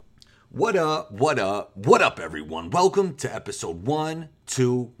What up, what up, what up, everyone? Welcome to episode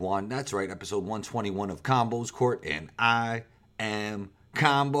 121. That's right, episode 121 of Combos Court, and I am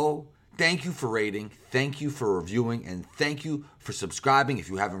Combo. Thank you for rating, thank you for reviewing, and thank you for subscribing. If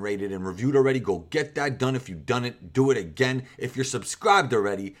you haven't rated and reviewed already, go get that done. If you've done it, do it again. If you're subscribed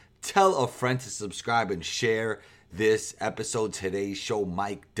already, tell a friend to subscribe and share this episode. Today's show,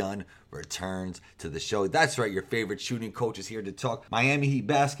 Mike Dunn returns to the show. That's right, your favorite shooting coach is here to talk Miami Heat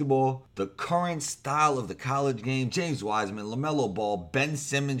basketball, the current style of the college game, James Wiseman, LaMelo Ball, Ben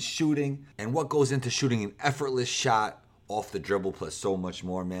Simmons shooting, and what goes into shooting an effortless shot off the dribble, plus so much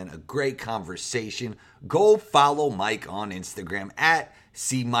more, man. A great conversation. Go follow Mike on Instagram at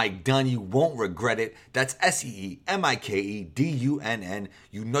 @CMikeDunn. You won't regret it. That's SEEMIKEDUNN.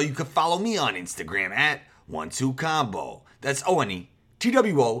 You know you can follow me on Instagram at 12combo. That's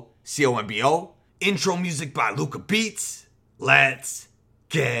ONETWOCOMBO. Intro music by Luca Beats. Let's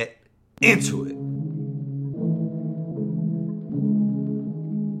get into it.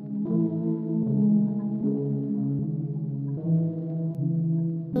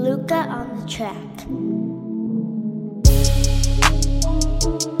 Luca on the track.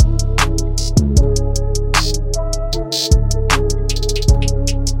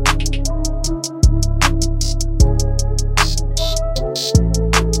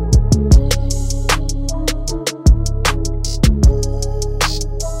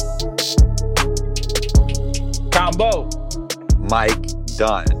 Combo. Mike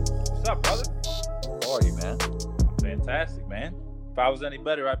Dunn. What's up, brother? How are you, man? Fantastic, man. If I was any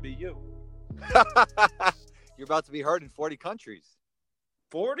better, I'd be you. You're about to be heard in 40 countries.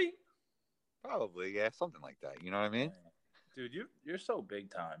 40? Probably, yeah, something like that. You know what I mean? Dude, you're so big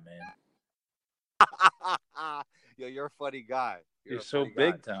time, man. Yo, you're a funny guy. You're so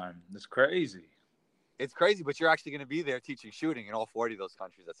big time. It's crazy. It's crazy, but you're actually going to be there teaching shooting in all 40 of those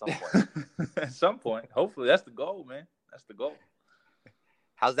countries at some point. At some point. Hopefully. That's the goal, man. That's the goal.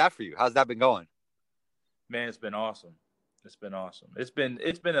 How's that for you? How's that been going? Man, it's been awesome. It's been awesome. It's been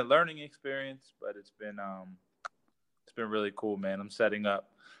a learning experience, but it's been really cool, man. I'm setting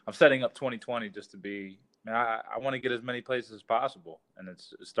up 2020 just to be, man, I want to get as many places as possible, and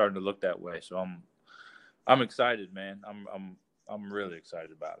it's starting to look that way. So I'm excited, man. I'm really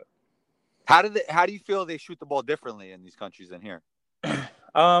excited about it. How do you feel they shoot the ball differently in these countries than here?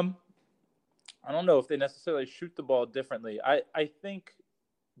 I don't know if they necessarily shoot the ball differently. I think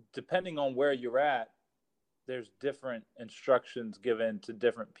depending on where you're at, there's different instructions given to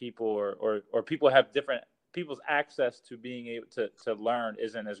different people, or people have different people's access to being able to learn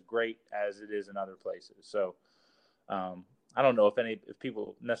isn't as great as it is in other places. So I don't know if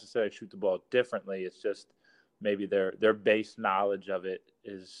people necessarily shoot the ball differently. It's just maybe their base knowledge of it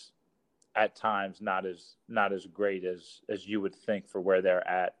is at times not as great as you would think for where they're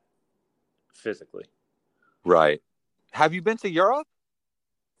at physically. Right. Have you been to Europe?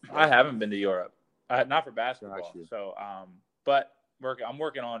 I haven't been to Europe. Not for basketball. Gotcha. So, but I'm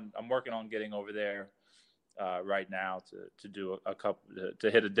working on getting over there right now to do a couple to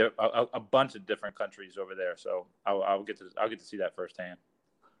hit a bunch of different countries over there. So I'll get to see that firsthand.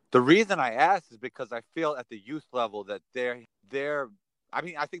 The reason I asked is because I feel at the youth level that they're. I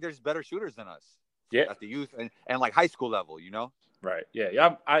mean, I think there's better shooters than us. Yeah. At the youth and like high school level, you know. Right.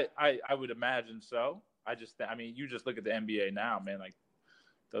 Yeah. I would imagine so. I mean, you just look at the NBA now, man. Like,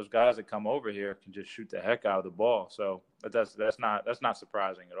 those guys that come over here can just shoot the heck out of the ball. So that's not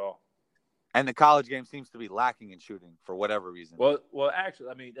surprising at all. And the college game seems to be lacking in shooting for whatever reason. Well, actually,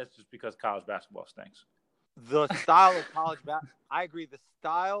 I mean, that's just because college basketball stinks. The style of I agree. The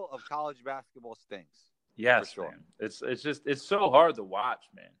style of college basketball stinks. Yes, for sure. Man. It's so hard to watch,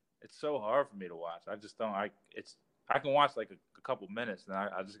 man. It's so hard for me to watch. I just don't. I can watch like a couple minutes, and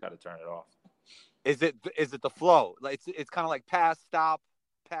I just got to turn it off. Is it the flow? Like it's kind of like pass, stop.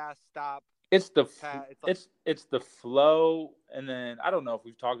 It's the flow, and then I don't know if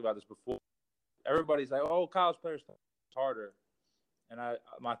we've talked about this before. Everybody's like, "Oh, college players play harder," and I'm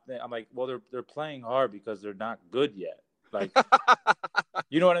like, "Well, they're playing hard because they're not good yet." Like,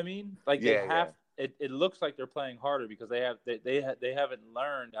 you know what I mean? Like they have. Yeah. It looks like they're playing harder because they haven't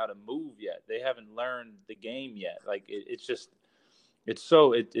learned how to move yet. They haven't learned the game yet. Like it's just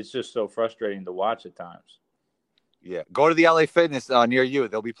so frustrating to watch at times. Yeah, go to the LA Fitness near you.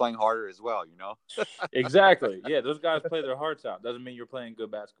 They'll be playing harder as well, you know? Exactly. Yeah, those guys play their hearts out. Doesn't mean you're playing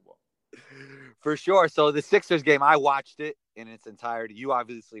good basketball. For sure. So the Sixers game, I watched it in its entirety. You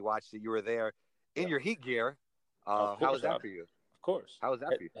obviously watched it. You were there in your Heat gear. How was that for you? Of course. How was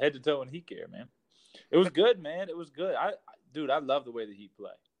that for you? Head to toe in Heat gear, man. It was good, man. It was good. I love the way the Heat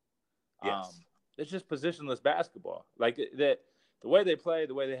play. Yes. It's just positionless basketball. Like that. the way they play,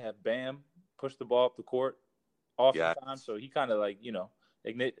 the way they have Bam push the ball up the court oftentimes, Yes. so he kind of like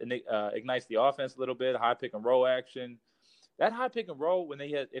ignites the offense a little bit. High pick and roll action. That high pick and roll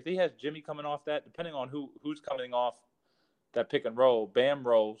if he has Jimmy coming off that, depending on who's coming off that pick and roll, Bam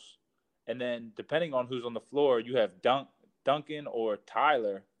rolls, and then depending on who's on the floor, you have Duncan or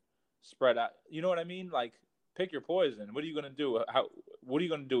Tyler spread out. You know what I mean? Like, pick your poison. What are you going to do? What are you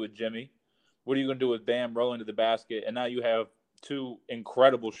going to do with Jimmy? What are you going to do with Bam rolling to the basket? And now you have two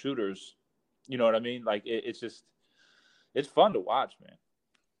incredible shooters. You know what I mean? Like, it's fun to watch, man.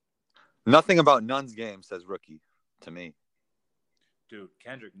 Nothing about Nunn's game says rookie to me. Dude,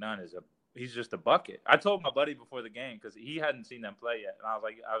 Kendrick Nunn he's just a bucket. I told my buddy before the game because he hadn't seen them play yet,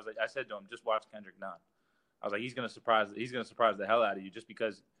 and I said to him, just watch Kendrick Nunn. I was like, he's gonna surprise the hell out of you just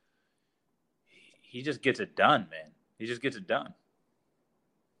because he just gets it done, man. He just gets it done.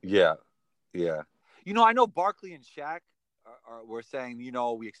 Yeah. I know Barkley and Shaq were saying,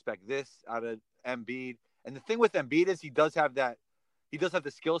 we expect this out of Embiid, and the thing with Embiid is he does have the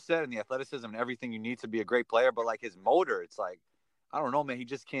skill set and the athleticism and everything you need to be a great player, but like his motor, it's like, I don't know, man. He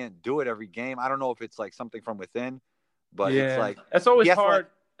just can't do it every game. I don't know if it's like something from within, but it's like it's always hard.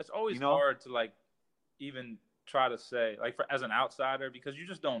 It's always hard to like even try to say like as an outsider because you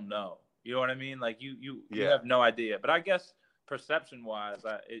just don't know. You know what I mean? Like you have no idea. But I guess perception wise,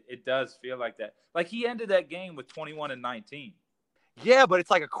 it does feel like that. Like he ended that game with 21 and 19. Yeah, but it's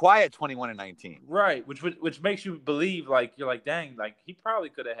like a quiet 21 and 19. Right, which makes you believe like you're like, dang, like he probably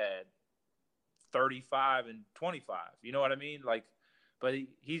could have had 35 and 25. You know what I mean? Like. But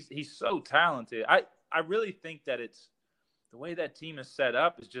he's so talented. I really think that it's the way that team is set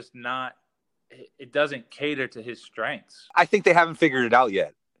up is just not – it doesn't cater to his strengths. I think they haven't figured it out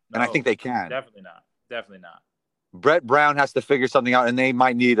yet, and I think they can. Definitely not. Brett Brown has to figure something out, and they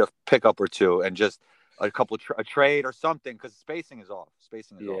might need a pickup or two and just a trade or something because spacing is off.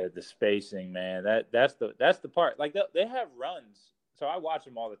 Yeah, the spacing, man. That's the part. Like they have runs. So I watch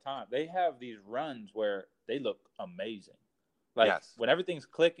them all the time. They have these runs where they look amazing. Like when everything's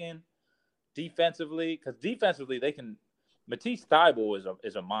clicking defensively, because defensively they can. Matisse Thybulle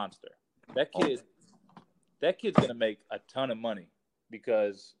is a monster. That kid's gonna make a ton of money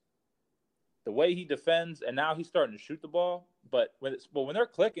because the way he defends, and now he's starting to shoot the ball. But when they're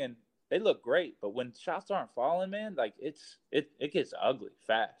clicking, they look great. But when shots aren't falling, man, like it gets ugly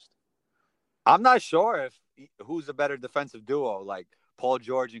fast. I'm not sure who's a better defensive duo, like Paul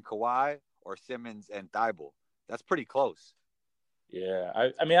George and Kawhi, or Simmons and Thybulle. That's pretty close. Yeah,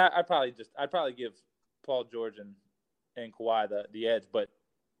 I mean, I'd probably give Paul George and Kawhi the edge, but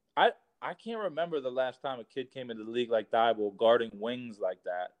I can't remember the last time a kid came into the league like Thybulle guarding wings like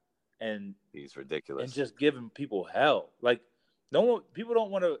that, and he's ridiculous and just giving people hell. Like people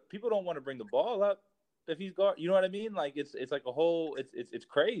don't want to bring the ball up if he's guard. You know what I mean? Like it's like a whole it's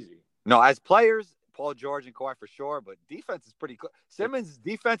crazy. No, as players, Paul George and Kawhi for sure, but defense is pretty close. Simmons'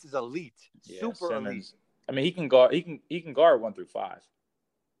 defense is elite, super elite. I mean, he can guard 1 through 5.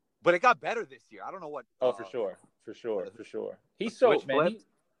 But it got better this year. I don't know what. Oh, for sure. He's so man.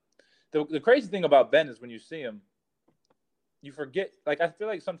 The crazy thing about Ben is when you see him, you forget. Like I feel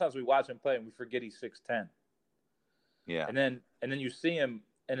like sometimes we watch him play and we forget he's 6'10". Yeah. And then you see him,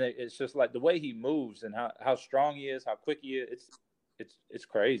 and it's just like the way he moves and how strong he is, how quick he is. It's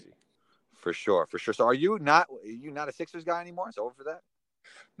crazy. For sure. So are you not a Sixers guy anymore? It's over for that.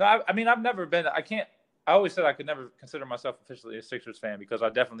 No, I mean I've never been. I always said I could never consider myself officially a Sixers fan because I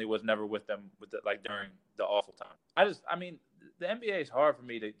definitely was never with them during the awful time. I mean, the NBA is hard for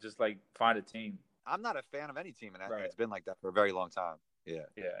me to just like find a team. I'm not a fan of any team, and it's been like that for a very long time. Yeah.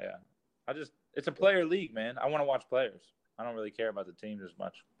 It's a player league, man. I want to watch players. I don't really care about the teams as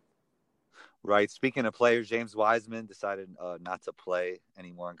much. Right. Speaking of players, James Wiseman decided not to play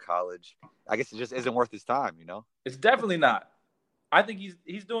anymore in college. I guess it just isn't worth his time, you know? It's definitely not. I think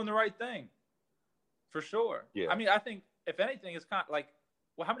he's doing the right thing. For sure. Yeah. I mean, I think if anything, it's kind of like,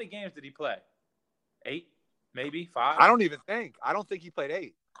 well, how many games did he play? 8, maybe 5. I don't think he played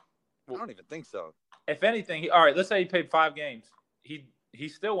 8. Well, I don't even think so. If anything, all right. Let's say he played 5 games. He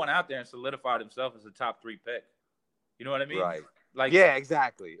still went out there and solidified himself as a top 3 pick. You know what I mean? Right. Like yeah,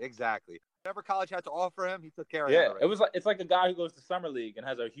 exactly. Whatever college had to offer him, he took care of it. Yeah, it's like a guy who goes to summer league and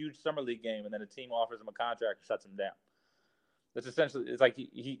has a huge summer league game, and then a team offers him a contract and shuts him down. That's essentially, it's like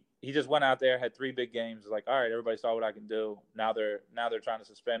he just went out there, had 3 big games. Like, all right, everybody saw what I can do. Now they're trying to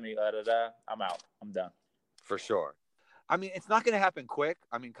suspend me. I'm out. I'm done. For sure. I mean, it's not going to happen quick.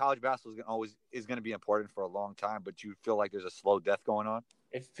 I mean, college basketball is going to be important for a long time, but you feel like there's a slow death going on.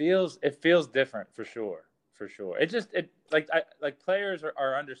 It feels different for sure. Like players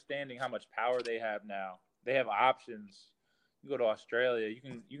are understanding how much power they have now. They have options You go to Australia. You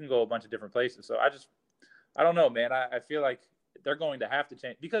can go a bunch of different places. So I don't know, man. I feel like they're going to have to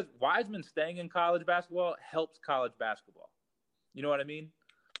change because Wiseman staying in college basketball helps college basketball. You know what I mean?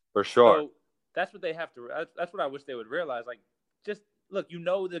 For sure. So that's what they have to. That's what I wish they would realize. Like, just look,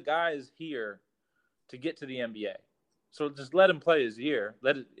 the guy is here to get to the NBA. So just let him play his year.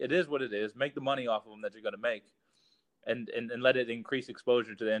 It is what it is. Make the money off of him that you're going to make, and let it increase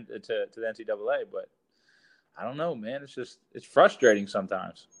exposure to the NCAA. But I don't know, man. It's frustrating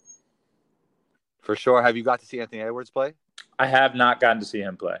sometimes. For sure. Have you got to see Anthony Edwards play? I have not gotten to see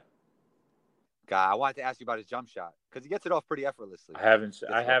him play. God, I wanted to ask you about his jump shot because he gets it off pretty effortlessly. I haven't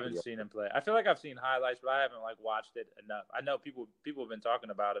seen him play. I feel like I've seen highlights, but I haven't watched it enough. I know people have been talking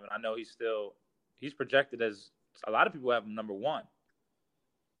about him, and I know he's projected as a lot of people have him number 1.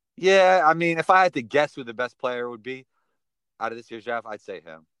 Yeah, I mean, if I had to guess who the best player would be out of this year's draft, I'd say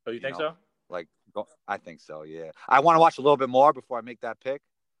him. Oh, you think so? Like, I think so. Yeah, I want to watch a little bit more before I make that pick,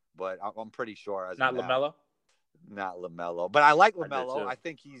 but I'm pretty sure. Not LaMelo. Not LaMelo, but I like LaMelo. I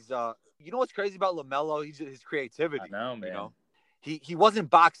think he's. You know what's crazy about LaMelo? He's his creativity. I know, man. You know, he wasn't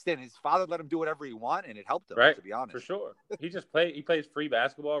boxed in. His father let him do whatever he wanted, and it helped him. Right. To be honest, for sure. He plays free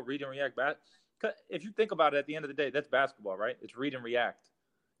basketball, read and react. If you think about it, at the end of the day, that's basketball, right? It's read and react.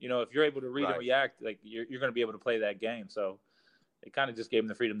 You know, if you're able to read and react, like you're going to be able to play that game. So it kind of just gave him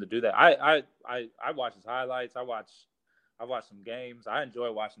the freedom to do that. I watch his highlights. I watch some games. I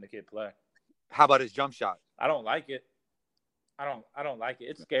enjoy watching the kid play. How about his jump shot? I don't like it. I don't like it.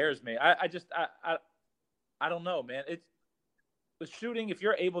 It scares me. I don't know, man. It's the shooting. If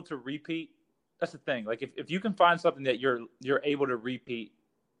you're able to repeat, that's the thing. Like if you can find something that you're able to repeat,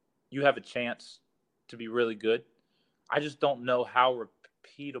 you have a chance to be really good. I just don't know how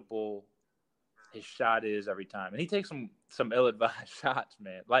repeatable his shot is every time. And he takes some ill-advised shots,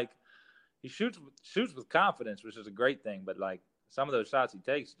 man. Like he shoots with confidence, which is a great thing. But like some of those shots he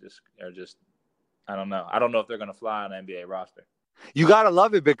takes are just I don't know. I don't know if they're going to fly on an NBA roster. You got to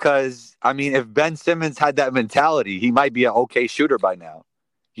love it because, I mean, if Ben Simmons had that mentality, he might be an okay shooter by now.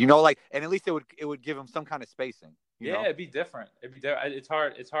 You know, like, and at least it would give him some kind of spacing. You know? It'd be different. It's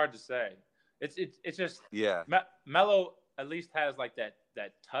hard to say. It's just yeah. Melo at least has like that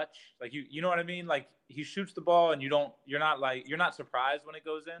touch. Like you know what I mean? Like he shoots the ball and you're not surprised when it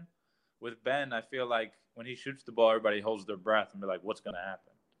goes in. With Ben, I feel like when he shoots the ball, everybody holds their breath and be like, what's going to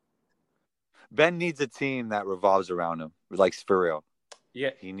happen? Ben needs a team that revolves around him, like for real. Yeah,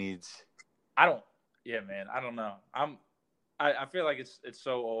 he needs. Yeah, man. I don't know. I feel like it's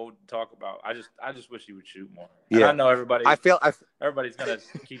so old to talk about. I just wish he would shoot more. And I know everybody. Everybody's gonna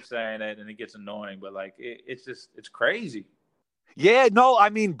keep saying it, and it gets annoying. But like, it's crazy. Yeah, no. I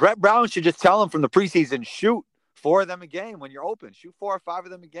mean, Brett Brown should just tell him from the preseason, shoot 4 of them a game when you're open. Shoot 4 or 5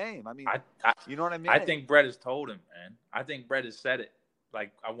 of them a game. I mean, you know what I mean? I think Brett has told him, man. I think Brett has said it.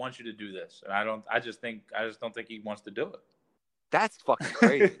 Like, I want you to do this, and I just don't think he wants to do it. That's fucking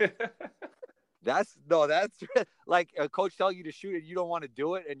crazy. that's like a coach telling you to shoot and you don't want to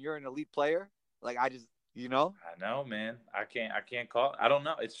do it, and you're an elite player. Like I know, man. I can't call it. I don't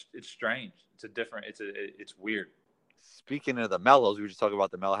know. It's strange. It's weird. Speaking of the Melos, we were just talking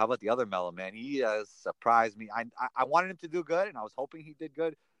about the Melo. How about the other Melo, man? He has surprised me. I wanted him to do good, and I was hoping he did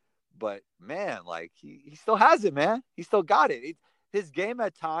good. But man, like he still has it, man. He still got it. His game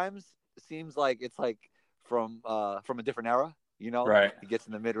at times seems like it's like from a different era, you know? Right. He gets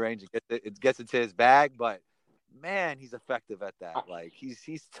in the mid range, it gets into his bag, but man, he's effective at that. Like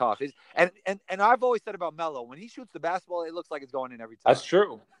he's tough. And I've always said about Melo, when he shoots the basketball, it looks like it's going in every time. That's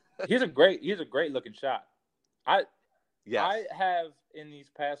true. He's a great looking shot. I have in these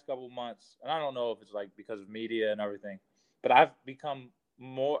past couple months, and I don't know if it's like because of media and everything, but I've become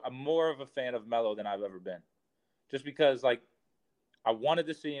more of a fan of Melo than I've ever been. Just because like I wanted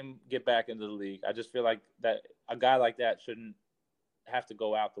to see him get back into the league. I just feel like that a guy like that shouldn't have to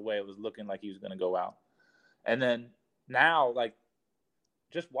go out the way it was looking like he was going to go out. And then now, like,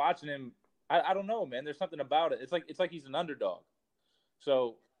 just watching him, I don't know, man. There's something about it. It's like he's an underdog.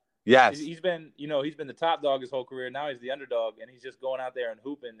 So yes, he's been the top dog his whole career. Now he's the underdog, and he's just going out there and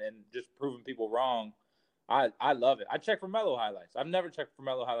hooping and just proving people wrong. I love it. I check for Melo highlights. I've never checked for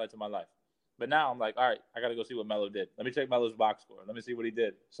Melo highlights in my life. But now I'm like, all right, I got to go see what Melo did. Let me check Melo's box score. Let me see what he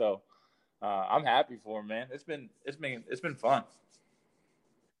did. So I'm happy for him, man. It's been fun.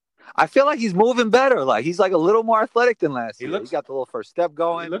 I feel like he's moving better. Like he's like a little more athletic than last year. He got the little first step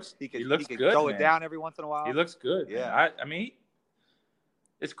going. He can good, throw man. it down every once in a while. He looks good. Yeah. I mean,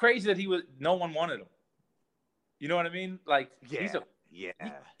 it's crazy that no one wanted him. You know what I mean? Like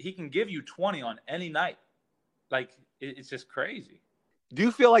he can give you 20 on any night. Like it's just crazy. Do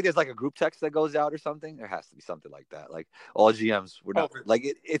you feel like there's like a group text that goes out or something? There has to be something like that. Like all GMs, we're not like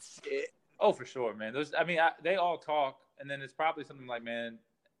it's. Oh, for sure, man. They all talk, and then it's probably something like, man,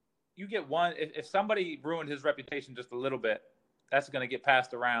 you get one. If somebody ruined his reputation just a little bit, that's going to get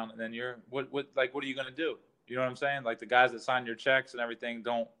passed around, and then what are you going to do? You know what I'm saying? Like the guys that sign your checks and everything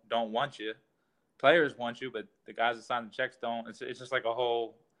don't want you. Players want you, but the guys that sign the checks don't. It's just like a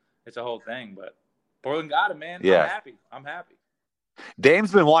whole thing. But Portland got him, man. Yeah. I'm happy.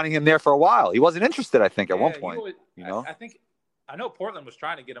 Dame's been wanting him there for a while. He wasn't interested, I think, at one point. I know Portland was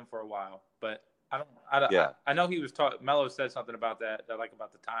trying to get him for a while, but I know he was talking. Melo said something about that like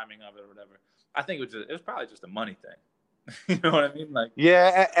about the timing of it or whatever. I think it was probably just a money thing. You know what I mean? Like,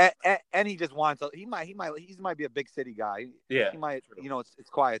 yeah, and he just wants. He might be a big city guy. Yeah, he might. True. You know, it's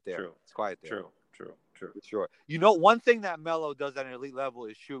quiet there. True. It's quiet there. True. For sure. You know, one thing that Melo does at an elite level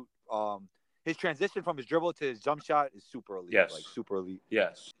is shoot. His transition from his dribble to his jump shot is super elite. Yes. Like super elite.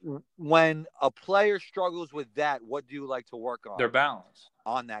 Yes. When a player struggles with that, what do you like to work on? Their balance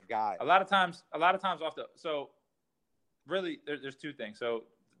on that guy. A lot of times off the. So really, there's two things. So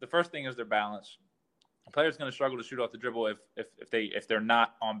the first thing is their balance. A player's going to struggle to shoot off the dribble if they're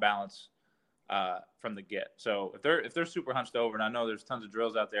not on balance from the get. So if they're super hunched over, and I know there's tons of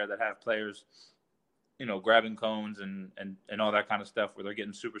drills out there that have players, you know, grabbing cones and all that kind of stuff where they're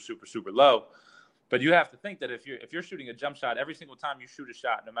getting super, super, super low. But you have to think that if you're shooting a jump shot, every single time you shoot a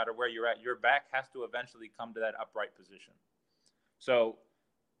shot, no matter where you're at, your back has to eventually come to that upright position. So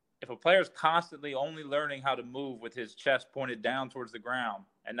if a player's constantly only learning how to move with his chest pointed down towards the ground,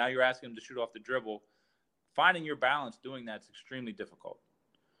 and now you're asking him to shoot off the dribble, finding your balance doing that is extremely difficult.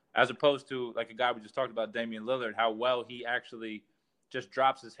 As opposed to like a guy we just talked about, Damian Lillard, how well he actually just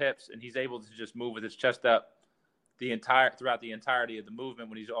drops his hips and he's able to just move with his chest up throughout the entirety of the movement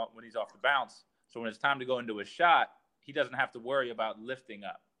when he's off the bounce. So when it's time to go into a shot, he doesn't have to worry about lifting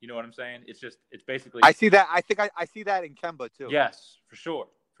up. You know what I'm saying? It's basically. I see that. I think I see that in Kemba too. Yes, for sure.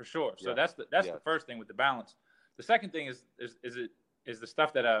 So yeah. that's the first thing with the balance. The second thing is the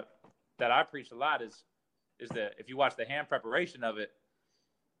stuff that I preach a lot is that if you watch the hand preparation of it,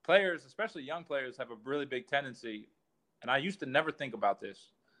 players, especially young players, have a really big tendency. And I used to never think about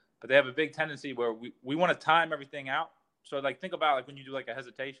this, but they have a big tendency where we want to time everything out. So like think about like when you do like a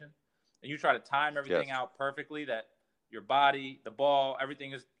hesitation and you try to time everything out perfectly, that your body, the ball,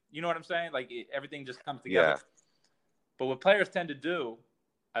 everything is, you know what I'm saying? Like everything just comes together. Yeah. But what players tend to do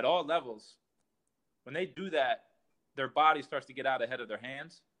at all levels, when they do that, their body starts to get out ahead of their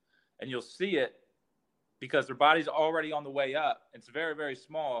hands, and you'll see it because their body's already on the way up. It's very, very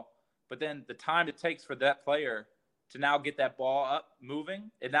small, but then the time it takes for that player to now get that ball up moving,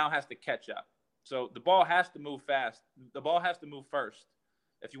 it now has to catch up. So the ball has to move fast. The ball has to move first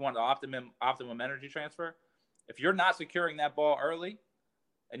if you want the optimum energy transfer. If you're not securing that ball early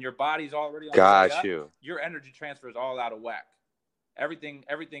and your body's already on the way up, your energy transfer is all out of whack. Everything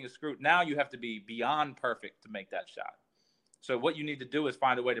is screwed. Now you have to be beyond perfect to make that shot. So what you need to do is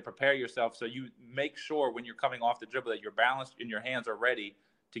find a way to prepare yourself so you make sure when you're coming off the dribble that you're balanced and your hands are ready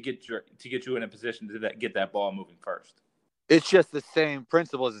to get you in a position to get that ball moving first. It's just the same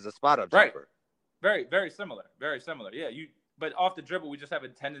principles as a spot-up jumper. Right. Very, very similar. Very similar. Yeah. But off the dribble, we just have a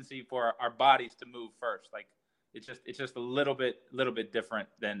tendency for our bodies to move first. Like it's just a little bit different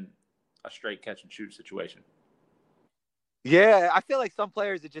than a straight catch and shoot situation. Yeah, I feel like some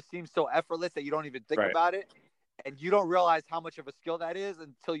players, it just seems so effortless that you don't even think about it, and you don't realize how much of a skill that is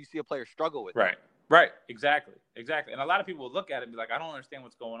until you see a player struggle with it. Right. Exactly. And a lot of people will look at it and be like, I don't understand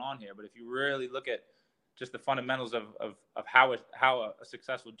what's going on here. But if you really look at just the fundamentals of how a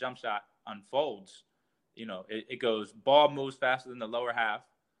successful jump shot unfolds, you know, it goes, ball moves faster than the lower half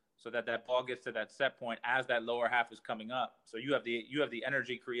so that ball gets to that set point as that lower half is coming up. So you have the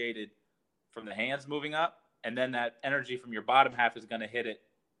energy created from the hands moving up, and then that energy from your bottom half is going to hit it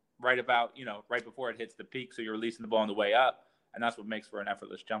right before it hits the peak. So you're releasing the ball on the way up, and that's what makes for an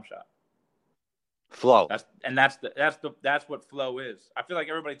effortless jump shot. Flow. That's what flow is. I feel like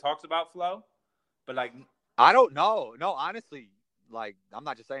everybody talks about flow, but like I don't know. No, honestly, like I'm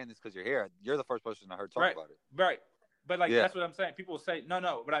not just saying this because you're here. You're the first person I heard talk about it. Right. But like that's what I'm saying. People will say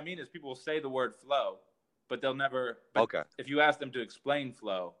no. What I mean is people will say the word flow, but they'll never. But if you ask them to explain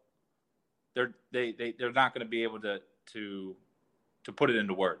flow, they're not going to be able to put it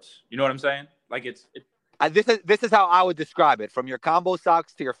into words. You know what I'm saying? Like this is how I would describe it. From your combo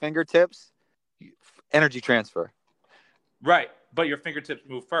socks to your fingertips, energy transfer. Right, but your fingertips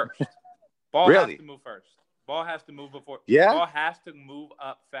move first. Ball has to move first. Ball has to move before. Yeah. Ball has to move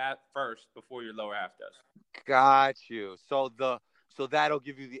up first before your lower half does. Got you. So that'll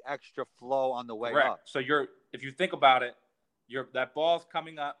give you the extra flow on the way up. So if you think about it, that ball's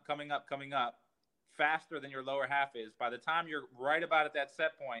coming up faster than your lower half is. By the time you're right about at that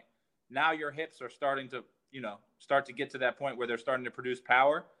set point, now your hips are starting to, start to get to that point where they're starting to produce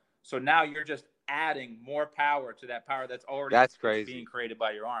power. So now you're just adding more power to that power that's already being created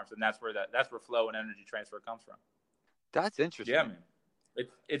by your arms, and that's where flow and energy transfer comes from. That's interesting. Yeah, man.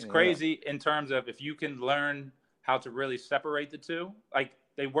 It's crazy in terms of if you can learn how to really separate the two. Like,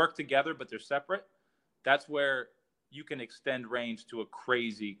 they work together, but they're separate. That's where you can extend range to a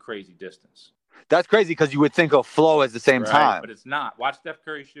crazy, crazy distance. That's crazy because you would think of flow at the same time. But it's not. Watch Steph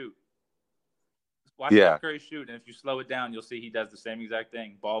Curry shoot. Steph Curry shoot, and if you slow it down, you'll see he does the same exact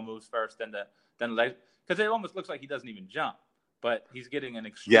thing. Ball moves first, then leg, because it almost looks like he doesn't even jump, but he's getting an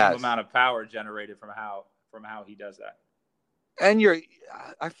extreme amount of power generated from how he does that. And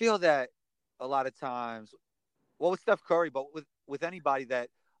I feel that a lot of times, with Steph Curry, but with anybody, that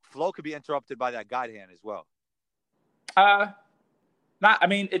flow could be interrupted by that guide hand as well.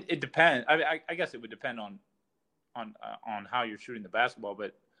 It depends. I guess it would depend on how you're shooting the basketball,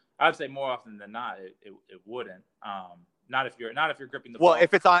 but I'd say more often than not, it wouldn't. Not if you're gripping the ball. Well,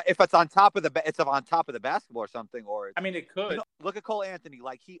 if it's on top of the basketball or something, or it could. Look at Cole Anthony.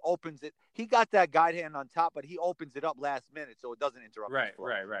 Like, he opens it. He got that guide hand on top, but he opens it up last minute so it doesn't interrupt. Right. You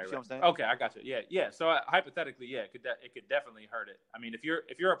see what I'm saying? Okay, I got you. Yeah. So hypothetically, it could definitely hurt it. I mean, if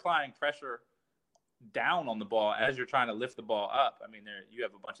you're applying pressure down on the ball as you're trying to lift the ball up, you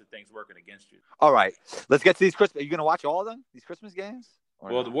have a bunch of things working against you. All right, let's get to these Christmas. Are you going to watch all of them? These Christmas games?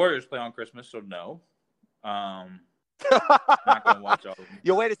 Well, the Warriors play on Christmas, so no. Not going to watch all of them.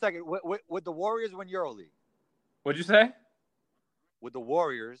 Yo, wait a second. Would the Warriors win EuroLeague? What'd you say? Would the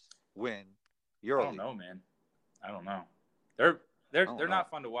Warriors win EuroLeague? I don't know, man. I don't know. They're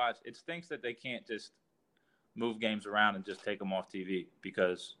not fun to watch. It stinks that they can't just move games around and just take them off TV,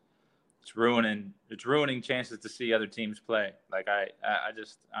 because it's ruining chances to see other teams play. Like, I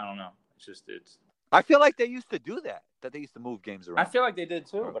don't know. It's. I feel like they used to do that they used to move games around. I feel like they did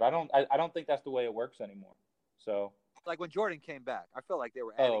too, but I don't think that's the way it works anymore. So, like when Jordan came back, I felt like they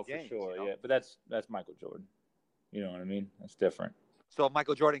were adding games. Oh, for sure, yeah. But that's Michael Jordan. You know what I mean? That's different. So if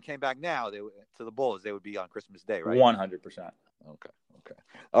Michael Jordan came back now, to the Bulls, they would be on Christmas Day, right? 100%. Okay.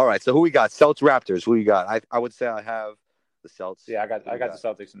 All right. So who we got? Celtics, Raptors. Who you got? I would say I have the Celtics. Yeah, I got the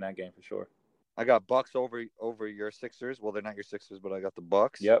Celtics in that game for sure. I got Bucks over your Sixers. Well, they're not your Sixers, but I got the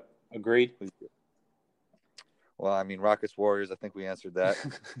Bucks. Yep, agreed. Well, Rockets, Warriors. I think we answered that.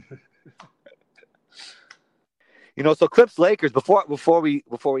 So Clips, Lakers. Before we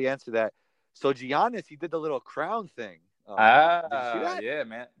answer that, so Giannis, he did the little crown thing. Did you see that? Yeah,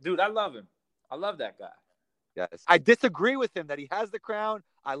 man, dude, I love him. I love that guy. Yes, I disagree with him that he has the crown.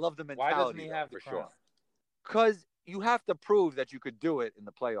 I love the mentality. Why doesn't he have the crown? Sure. Because you have to prove that you could do it in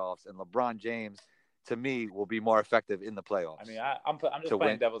the playoffs, and LeBron James, to me, will be more effective in the playoffs. I'm just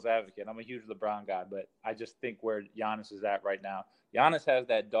playing devil's advocate. I'm a huge LeBron guy, but I just think where Giannis is at right now, Giannis has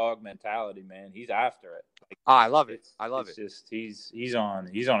that dog mentality, man. He's after it. I love it. I love it. Just he's on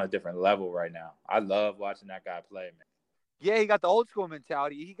a different level right now. I love watching that guy play, man. Yeah, he got the old school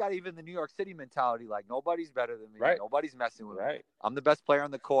mentality. He got even the New York City mentality, like nobody's better than me. Right. Nobody's messing with me. Right. I'm the best player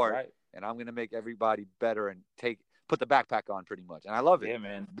on the court, right, and I'm going to make everybody better and put the backpack on pretty much. And I love it. Yeah,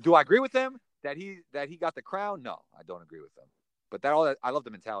 man. Do I agree with him that he got the crown? No, I don't agree with him. But I love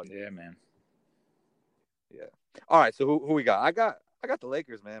the mentality. Yeah, man. Yeah. All right, so who we got? I got the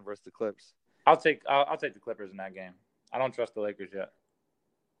Lakers, man, versus the Clips. I'll take the Clippers in that game. I don't trust the Lakers yet.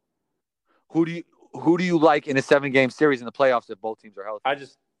 Who do you like in a 7-game series in the playoffs if both teams are healthy?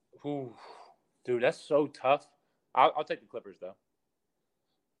 Dude, that's so tough. I'll take the Clippers though.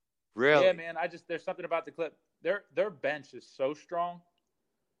 Really? Yeah, man. There's something about the Clip. Their bench is so strong.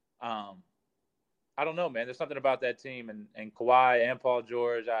 I don't know, man. There's something about that team and Kawhi and Paul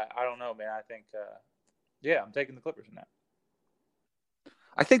George. I don't know, man. I think, I'm taking the Clippers in that.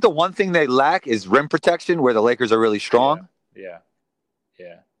 I think the one thing they lack is rim protection, where the Lakers are really strong. Yeah.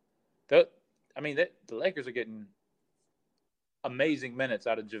 The Lakers are getting amazing minutes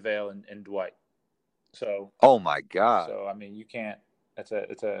out of JaVale and Dwight. So. Oh my God. So you can't. It's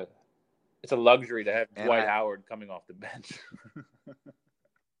a luxury to have Dwight Howard coming off the bench.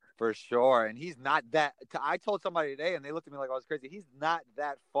 For sure, and he's not that. I told somebody today, and they looked at me like I was crazy. He's not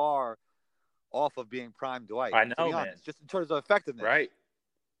that far off of being prime Dwight. I know, man. Just in terms of effectiveness. Right.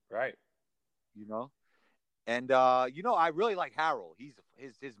 And I really like Harrell. He's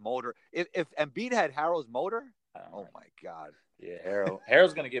his motor. If Embiid had Harrell's motor, oh my God. Yeah,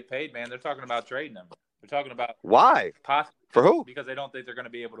 Harrell's going to get paid, man. They're talking about trading him. They're talking about why? For who? Because they don't think they're going to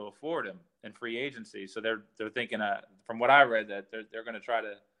be able to afford him in free agency. So they're thinking, from what I read, that they're going to try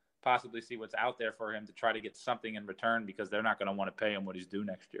to possibly see what's out there for him to try to get something in return because they're not going to want to pay him what he's due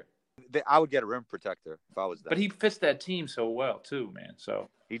next year. I would get a rim protector if I was them. But he fits that team so well too, man. So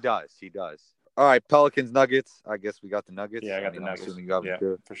he does. All right, Pelicans, Nuggets. I guess we got the Nuggets. Yeah, I got the Nuggets. Assuming you have them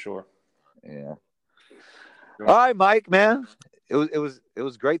too. For sure. Yeah. All right, Mike, man. It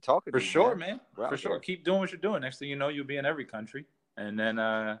was great talking to you. For sure, man. For sure. Keep doing what you're doing. Next thing you know, you'll be in every country, and then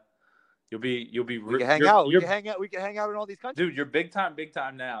you'll be. We can hang out. We can hang out in all these countries. Dude, you're big time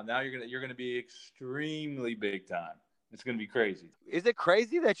now. Now you're gonna be extremely big time. It's gonna be crazy. Is it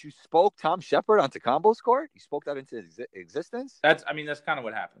crazy that you spoke Tom Shepard onto Combo's court? You spoke that into existence? That's kind of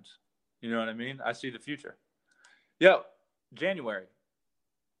what happens. You know what I mean? I see the future. Yo, January,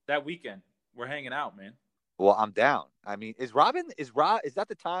 that weekend, we're hanging out, man. Well, I'm down. I mean, is that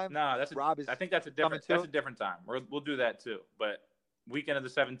the time? No, I think that's a different time. We'll do that too. But weekend of the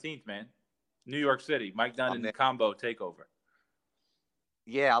 17th, man. New York City, Mike Dunn and Combo takeover.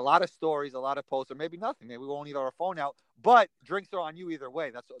 Yeah, a lot of stories, a lot of posts, or maybe nothing. Maybe we won't need our phone out. But drinks are on you either way.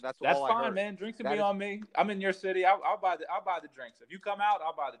 That's all fine, I heard. Man. Drinks will be on me. I'm in your city. I'll buy the drinks. If you come out,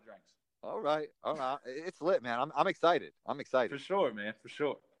 I'll buy the drinks. All right. It's lit, man. I'm excited. For sure, man. For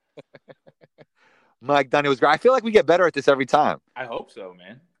sure. Mike Dunn, it was great. I feel like we get better at this every time. I hope so,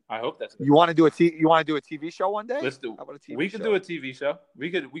 man. I hope that's. You want to do a TV show one day? Let's do. How about a TV we could do a TV show. We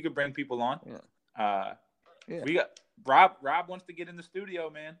could bring people on. Yeah. We got Rob. Rob wants to get in the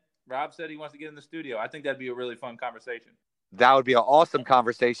studio, man. Rob said he wants to get in the studio. I think that'd be a really fun conversation. That would be an awesome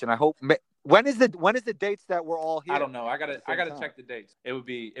conversation. I hope. When is the dates that we're all here? I don't know. I gotta check the dates. It'd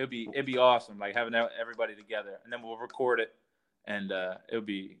be awesome, like having everybody together, and then we'll record it, and it'll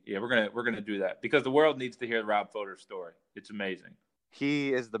be we're gonna do that because the world needs to hear Rob Fodor's story. It's amazing.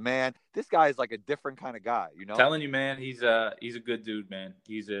 He is the man. This guy is like a different kind of guy, you know. Telling you, man, he's a good dude, man.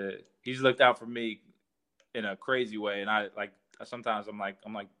 He's looked out for me in a crazy way, and I like sometimes I'm like,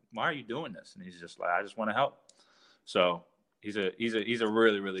 why are you doing this? And he's just like, I just want to help. So. He's a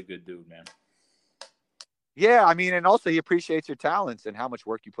really, really good dude, man. Yeah, I mean, and also he appreciates your talents and how much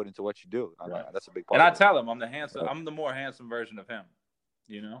work you put into what you do. I mean, that's a big part. And I tell him I'm the more handsome version of him.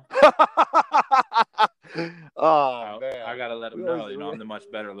 You know. Man. I gotta let him know. You know, I'm the much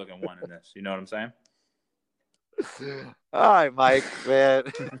better looking one in this. You know what I'm saying? All right, Mike, man.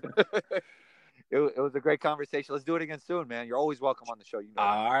 It was a great conversation. Let's do it again soon, man. You're always welcome on the show. You know.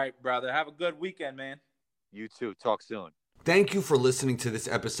 All right, brother. Have a good weekend, man. You too. Talk soon. Thank you for listening to this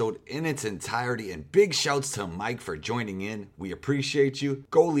episode in its entirety, and big shouts to Mike for joining in. We appreciate you.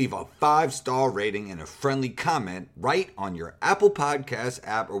 Go leave a 5-star rating and a friendly comment right on your Apple Podcast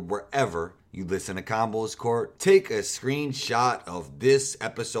app or wherever you listen to Combos Court. Take a screenshot of this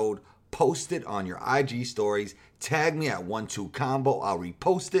episode, post it on your IG stories, tag me at 12combo, I'll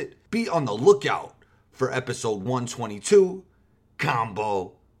repost it. Be on the lookout for episode 122.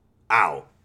 Combo out.